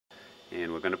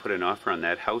And we're going to put an offer on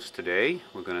that house today.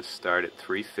 We're going to start at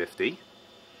 $350.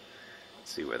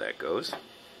 Let's see where that goes.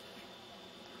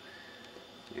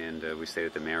 And we stayed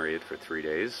at the Marriott for 3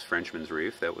 days. Frenchman's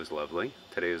Reef, that was lovely.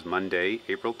 Today is Monday,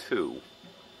 April 2,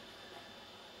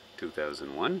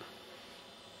 2001.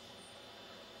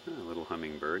 Oh, a little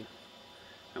hummingbird.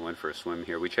 I went for a swim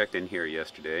here. We checked in here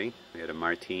yesterday. We had a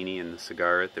martini and a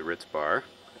cigar at the Ritz Bar.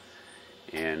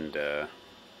 And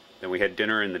then we had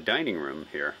dinner in the dining room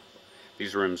here.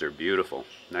 These rooms are beautiful.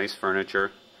 Nice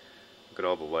furniture. Look at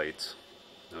all the lights.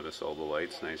 Notice all the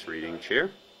lights. Nice reading chair.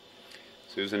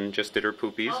 Susan just did her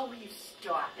poopies. Oh, you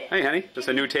stop it. Hey, honey. That's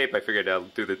a new tape. I figured I'll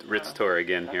do the Ritz tour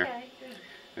again here. Okay,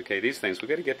 good. Okay, these things. We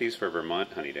got to get these for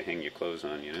Vermont, honey, to hang your clothes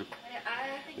on, you know.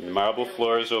 I think And marble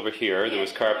floors over here. There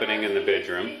was carpeting in the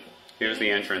bedroom. Here's the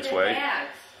entranceway. Bags.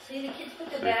 See, the kids put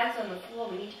their bags on the floor.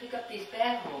 We need to pick up these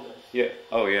bag holders. Yeah.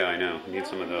 Oh, yeah, I know. We need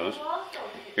some of those.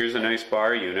 Here's a nice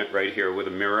bar unit right here with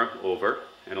a mirror over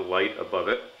and a light above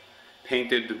it.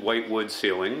 Painted white wood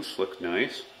ceilings. Look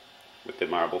nice with the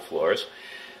marble floors.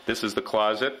 This is the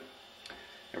closet.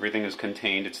 Everything is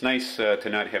contained. It's nice to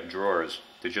not have drawers.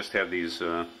 To just have these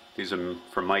are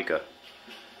Formica,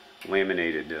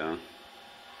 laminated.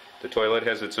 The toilet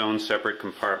has its own separate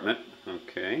compartment.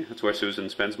 Okay, that's where Susan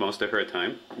spends most of her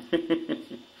time.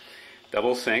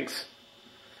 Double sinks.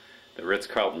 The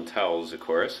Ritz-Carlton towels, of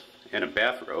course, and a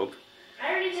bathrobe. I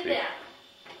already did that.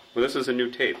 Well, this is a new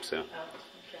tape, so. Oh,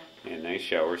 okay. And nice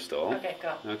shower stall. Okay,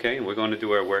 go. Okay, we're going to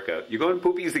do our workout. You going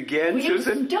poopies again, Will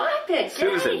Susan? You stop it. Get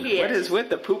Susan, out of here. what is with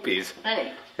the poopies?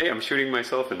 Honey. Hey, I'm shooting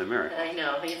myself in the mirror. I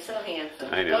know, but you're so handsome.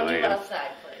 I know, Go do I it am.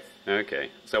 outside, please. Okay,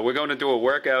 so we're going to do a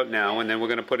workout now, and then we're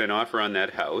going to put an offer on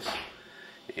that house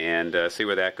and see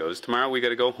where that goes. Tomorrow we got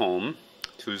to go home.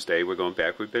 Tuesday we're going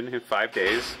back. We've been here 5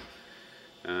 days.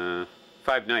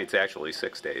 5 nights, actually,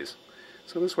 6 days.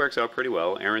 So this works out pretty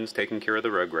well. Aaron's taking care of the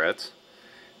Rugrats.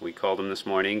 We called him this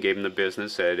morning, gave him the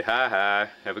business, said, ha ha,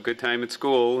 have a good time at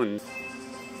school. And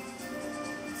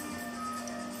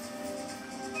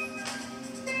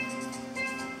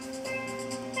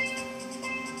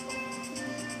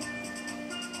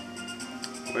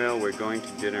well, we're going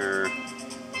to dinner.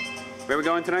 Where are we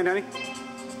going tonight, honey?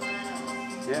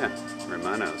 Yeah,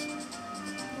 Romano's.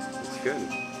 It's good.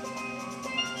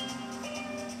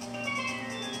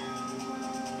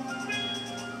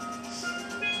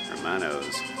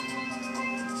 Romano's.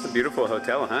 It's a beautiful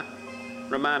hotel, huh?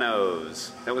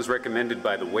 Romano's. That was recommended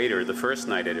by the waiter the first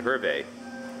night at Hervé.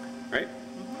 Right?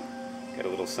 Got a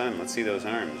little sun. Let's see those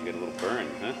arms. You got a little burn,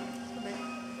 huh?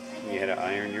 You had to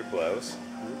iron your blouse.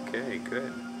 Okay,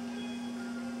 good.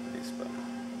 Nice spot.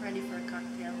 Ready for a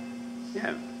cocktail?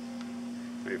 Yeah.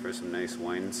 Ready for some nice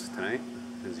wines tonight,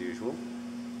 as usual.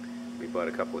 We bought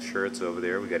a couple of shirts over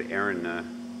there. We got Erin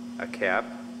a cap.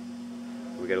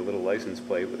 We got a little license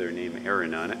plate with her name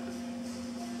Erin on it.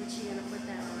 What's she gonna put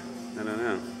that on? I don't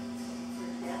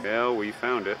know. Well, we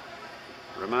found it.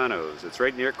 Romano's. It's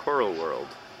right near Coral World.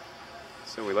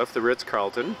 So we left the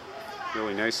Ritz-Carlton.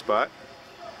 Really nice spot.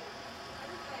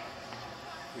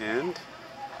 And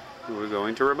we're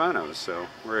going to Romano's. So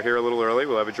we're here a little early.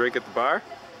 We'll have a drink at the bar.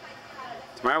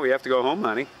 Tomorrow we have to go home,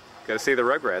 honey. Got to see the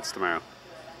Rugrats tomorrow.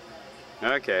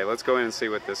 Okay, let's go in and see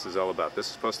what this is all about. This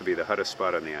is supposed to be the hottest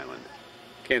spot on the island.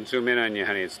 Can't zoom in on you,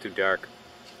 honey. It's too dark.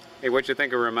 Hey, what'd you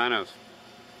think of Romano's?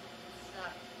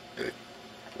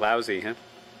 Lousy, huh?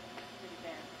 Pretty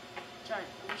bad. John,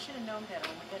 we should have known better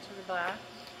when we got to the bar,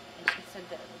 and she said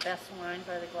that the best wine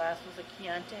by the glass was a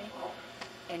Chianti,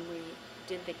 and we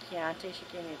did the Chianti. She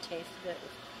gave me a taste of it. It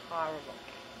was horrible.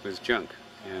 It was junk,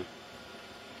 yeah.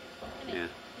 Yeah.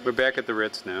 We're back at the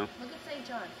Ritz now. Look at St.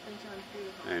 John. St. John's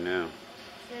beautiful. I know.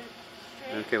 Sit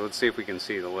straight. Okay, let's see if we can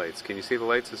see the lights. Can you see the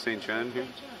lights of St. John here?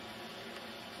 St. John.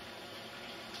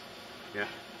 Yeah.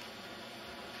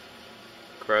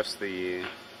 Across the,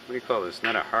 what do you call this?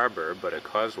 Not a harbor, but a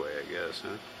causeway, I guess, huh?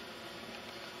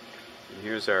 And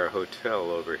here's our hotel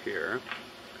over here.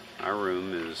 Our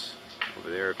room is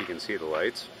over there, if you can see the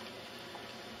lights.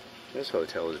 This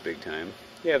hotel is big time.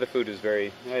 Yeah, the food is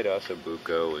very, I'd also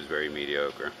buco was very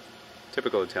mediocre.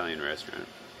 Typical Italian restaurant.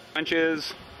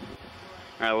 Lunches.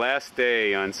 Our last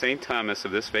day on St. Thomas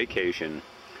of this vacation.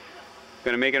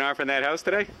 Gonna make an offer on that house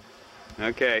today?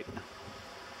 Okay.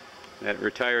 That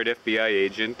retired FBI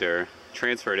agent, or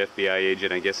transferred FBI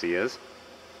agent, I guess he is.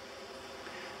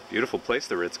 Beautiful place,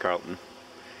 the Ritz-Carlton.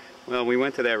 Well, we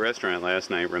went to that restaurant last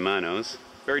night, Romano's.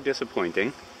 Very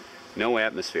disappointing. No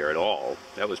atmosphere at all.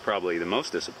 That was probably the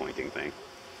most disappointing thing.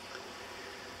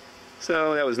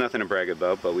 So that was nothing to brag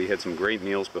about, but we had some great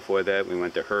meals before that. We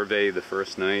went to Hervé the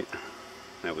first night.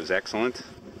 That was excellent.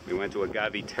 We went to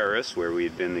Agave Terrace, where we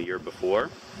had been the year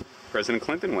before. President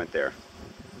Clinton went there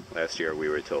last year, we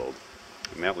were told.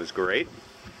 And that was great.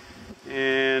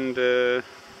 And,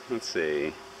 let's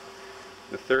see.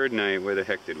 The third night, where the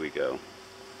heck did we go?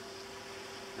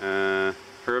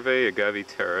 Hervé Agave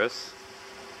Terrace.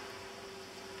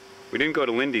 We didn't go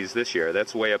to Lindy's this year.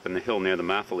 That's way up in the hill near the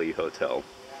Maffali Hotel.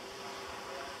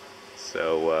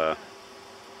 So,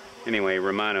 anyway,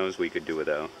 Romano's we could do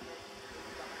without.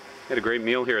 Had a great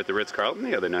meal here at the Ritz-Carlton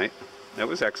the other night. That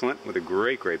was excellent, with a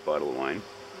great, great bottle of wine.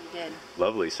 We did.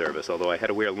 Lovely service, although I had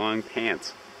to wear long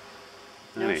pants.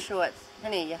 No Honey. shorts.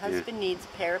 Honey, your husband needs a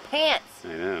pair of pants.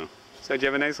 I know. So did you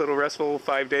have a nice little restful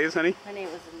 5 days, honey? Honey,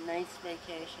 it was a nice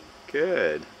vacation.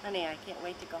 Good. Honey, I can't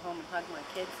wait to go home and hug my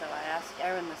kids, so I asked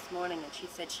Erin this morning, and she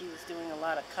said she was doing a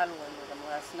lot of cuddling with them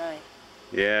last night.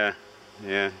 Yeah,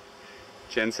 yeah.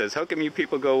 Jen says, how come you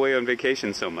people go away on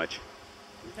vacation so much?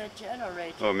 Is that Jen or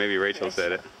Rachel? Oh, maybe Rachel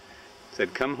said it.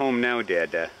 Said, come home now,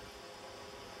 Dada.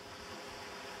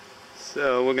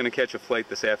 So we're going to catch a flight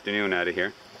this afternoon out of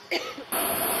here.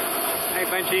 Hi,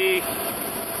 Bunchy.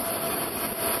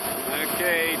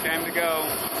 Okay, time to go.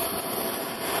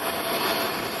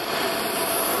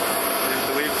 Time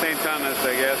to leave St. Thomas,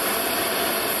 I guess.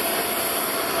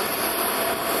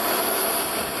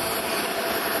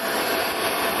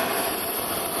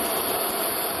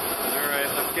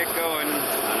 Get going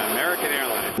on American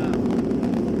Airlines.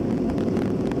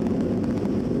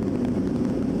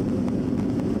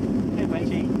 Hey,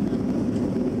 Bunchy.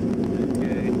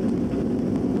 Okay.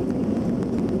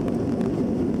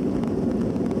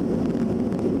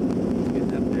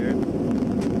 Getting up there.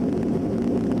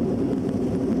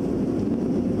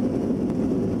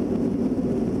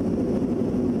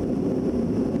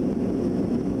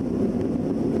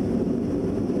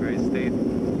 Where I stayed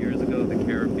years ago at the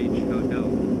Carib Beach Hotel.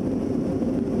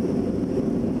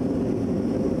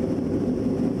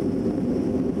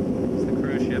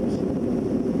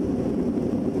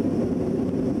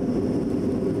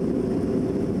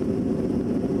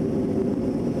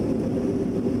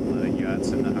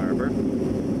 In the harbor.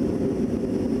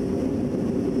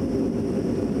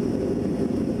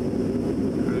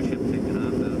 Cruise ship taking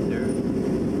off out there.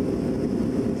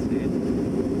 See it?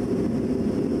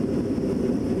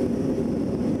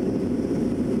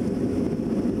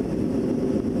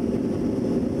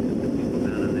 Got the people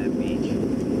down on that beach.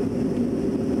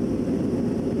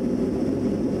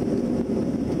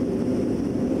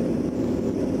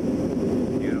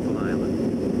 Beautiful island.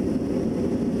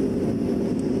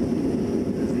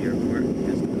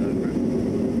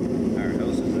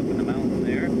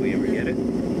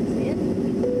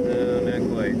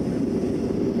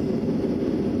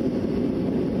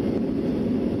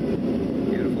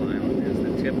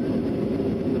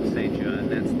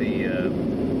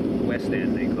 West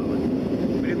End, they call it.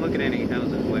 We didn't look at any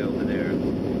houses way over there.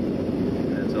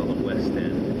 That's all the West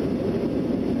End.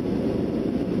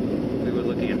 We were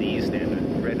looking at the East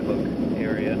End, Red Hook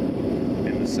area,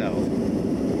 in the south.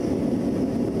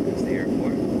 That's the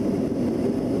airport.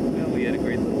 Well, we had a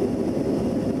great little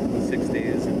 6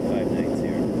 days and 5 nights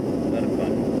here. A lot of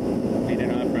fun. Made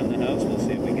an offer on the house. We'll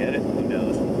see if we get it. Who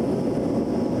knows?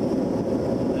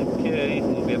 Okay,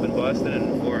 we'll be up in Boston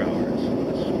in 4 hours.